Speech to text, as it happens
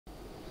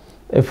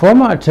A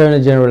former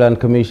Attorney General and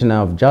Commissioner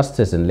of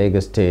Justice in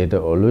Lagos State,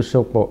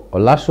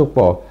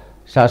 Olasupo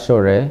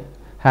Shasore,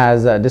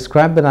 has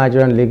described the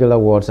Nigerian Legal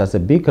Awards as a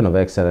beacon of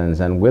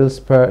excellence and will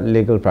spur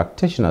legal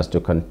practitioners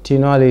to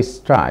continually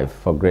strive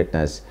for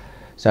greatness.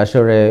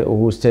 Shasore,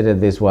 who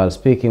stated this while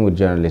speaking with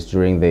journalists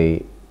during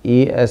the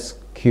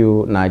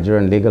ESQ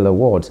Nigerian Legal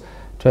Awards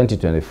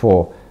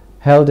 2024,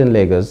 held in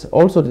Lagos,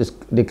 also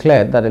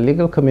declared that the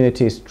legal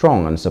community is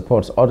strong and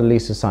supports orderly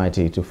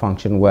society to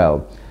function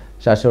well.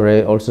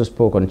 Shasore also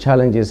spoke on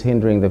challenges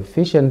hindering the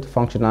efficient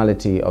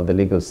functionality of the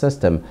legal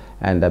system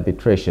and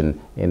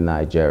arbitration in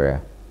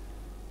Nigeria.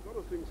 A lot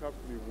of things have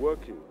to be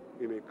working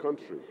in a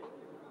country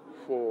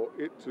for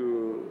it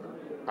to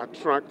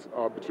attract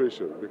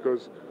arbitration,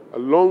 because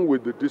along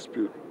with the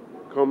dispute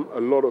come a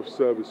lot of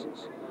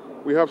services.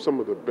 We have some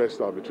of the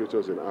best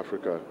arbitrators in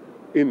Africa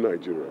in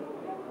Nigeria,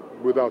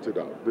 without a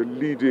doubt, the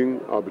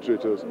leading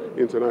arbitrators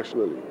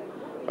internationally.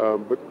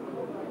 But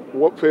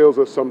what fails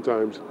us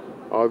sometimes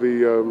are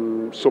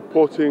the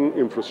supporting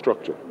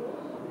infrastructure,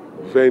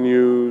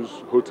 venues,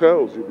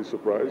 hotels, you'd be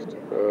surprised,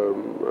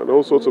 and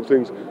all sorts of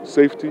things,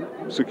 safety,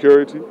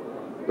 security,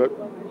 that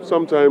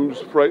sometimes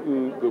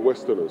frighten the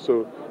Westerners.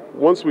 So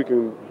once we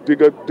can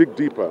dig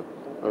deeper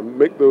and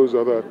make those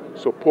other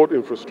support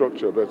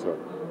infrastructure better,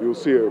 you'll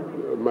see a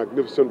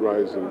magnificent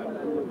rise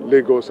in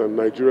Lagos and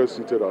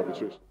Nigeria-seated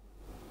arbitration.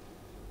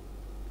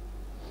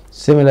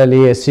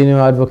 Similarly, a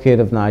senior advocate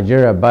of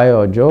Nigeria,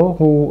 Bayo Ojo,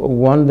 who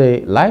won the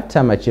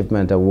Lifetime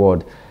Achievement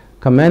Award,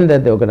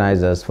 commended the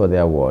organizers for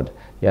the award.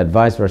 He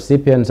advised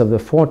recipients of the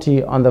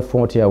 40 Under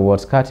 40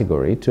 Awards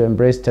category to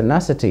embrace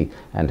tenacity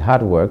and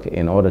hard work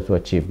in order to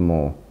achieve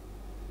more.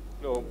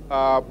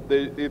 What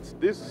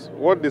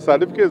the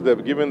certificates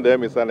they've given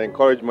them is an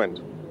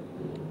encouragement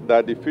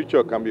that the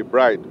future can be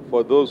bright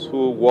for those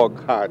who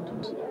work hard.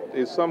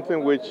 It's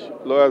something which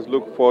lawyers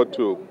look forward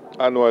to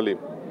annually.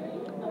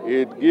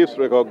 It gives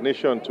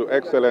recognition to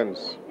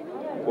excellence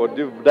for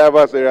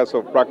diverse areas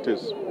of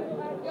practice.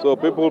 So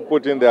people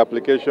put in their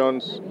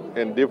applications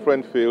in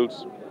different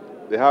fields.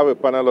 They have a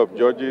panel of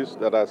judges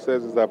that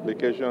assesses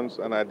applications,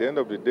 and at the end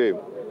of the day,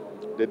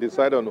 they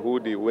decide on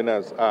who the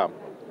winners are.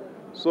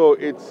 So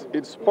it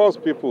spurs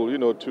people,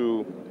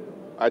 to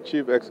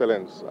achieve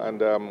excellence,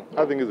 and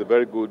I think it's a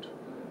very good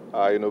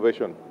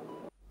innovation.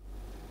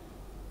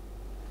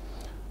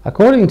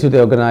 According to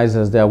the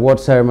organizers, the award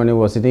ceremony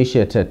was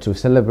initiated to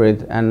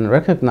celebrate and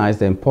recognize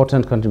the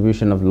important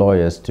contribution of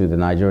lawyers to the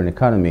Nigerian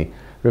economy,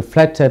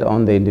 reflected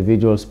on the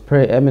individual's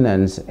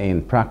preeminence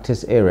in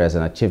practice areas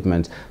and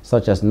achievements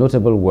such as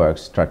notable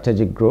works,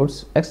 strategic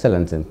growth,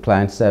 excellence in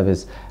client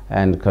service,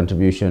 and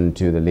contribution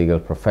to the legal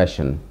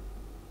profession.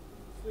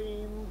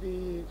 Seeing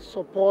the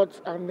support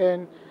and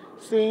then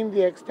seeing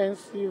the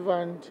extensive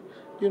and,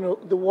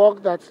 the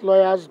work that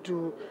lawyers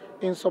do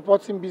in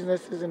supporting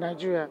businesses in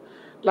Nigeria.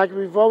 Like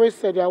we've always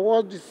said, the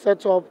award is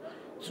set up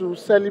to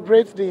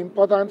celebrate the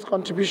important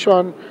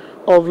contribution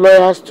of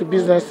lawyers to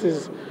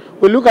businesses.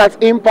 We look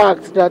at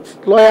impact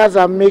that lawyers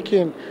are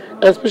making,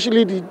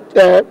 especially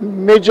the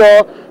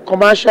major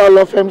commercial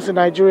law firms in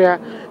Nigeria.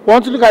 We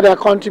want to look at their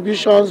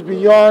contributions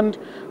beyond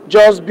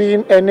just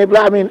being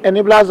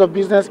enablers of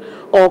business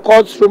or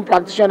courtroom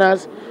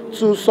practitioners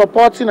to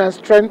supporting and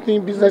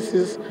strengthening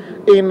businesses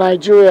in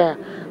Nigeria.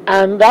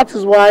 And that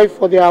is why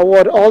for the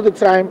award all the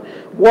time,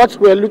 what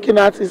we're looking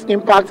at is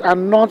impact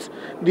and not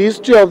the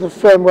history of the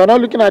firm. We're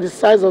not looking at the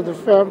size of the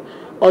firm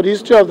or the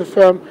history of the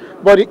firm,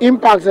 but the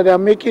impact that they're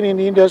making in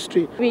the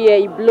industry. Every year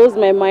it blows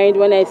my mind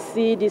when I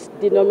see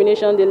the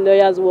nomination the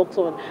lawyers work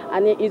on,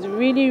 and it is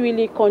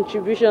really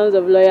contributions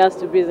of lawyers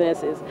to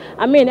businesses.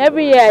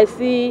 Every year I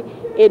see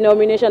a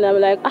nomination, I'm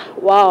like,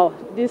 wow,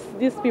 these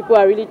people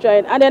are really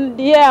trying. And then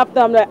the year after,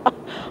 I'm like,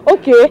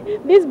 okay,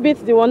 this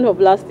beats the one of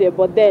last year.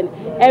 But then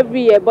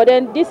every year,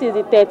 this is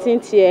the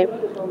 13th year,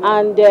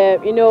 and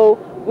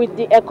with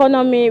the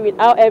economy, with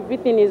how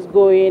everything is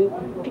going,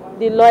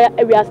 the lawyer,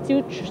 we are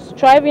still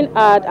striving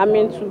hard.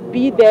 To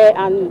be there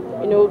and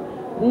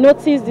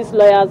notice these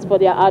lawyers for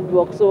their hard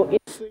work. So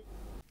it's.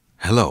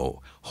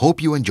 Hello.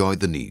 Hope you enjoyed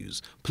the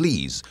news.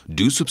 Please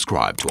do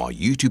subscribe to our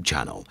YouTube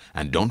channel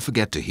and don't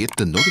forget to hit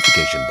the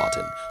notification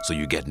button so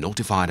you get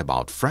notified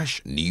about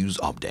fresh news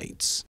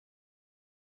updates.